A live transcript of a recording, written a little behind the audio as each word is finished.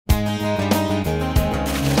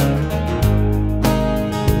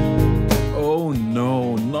Oh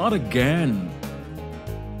no, not again.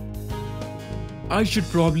 I should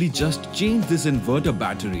probably just change this inverter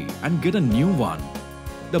battery and get a new one.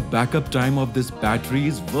 The backup time of this battery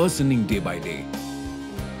is worsening day by day.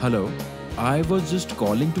 Hello, I was just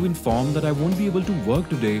calling to inform that I won't be able to work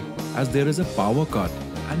today as there is a power cut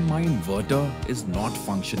and my inverter is not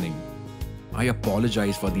functioning. I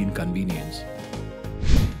apologize for the inconvenience.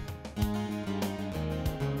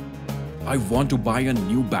 I want to buy a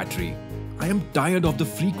new battery. I am tired of the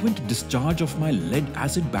frequent discharge of my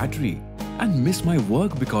lead-acid battery and miss my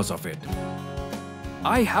work because of it.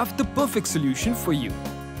 I have the perfect solution for you.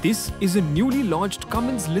 This is a newly launched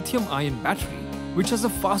Cummins Lithium-ion battery which has a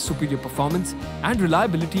far superior performance and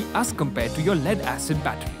reliability as compared to your lead-acid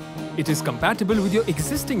battery. It is compatible with your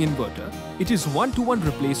existing inverter. It is one-to-one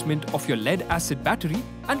replacement of your lead-acid battery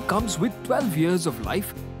and comes with 12 years of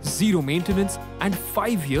life, 0 maintenance and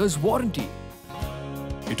 5 years warranty.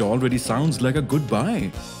 It already sounds like a good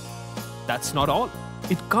buy. That's not all.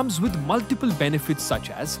 It comes with multiple benefits such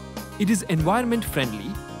as it is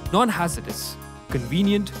environment-friendly, non-hazardous,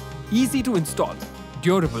 convenient, easy to install,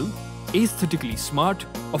 durable, aesthetically smart,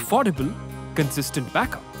 affordable, consistent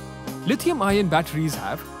backup. Lithium-ion batteries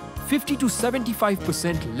have 50 to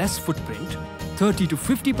 75% less footprint, 30 to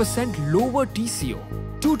 50% lower TCO,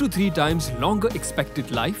 2 to 3 times longer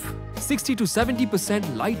expected life, 60 to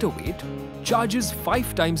 70% lighter weight, charges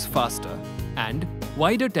 5 times faster, and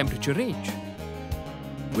wider temperature range.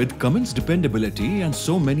 With Cummins' dependability and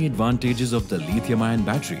so many advantages of the lithium-ion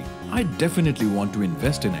battery, I definitely want to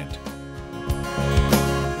invest in it.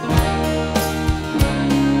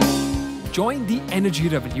 Join the energy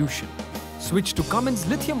revolution. Switch to Cummins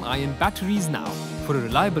lithium-ion batteries now for a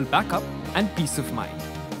reliable backup and peace of mind.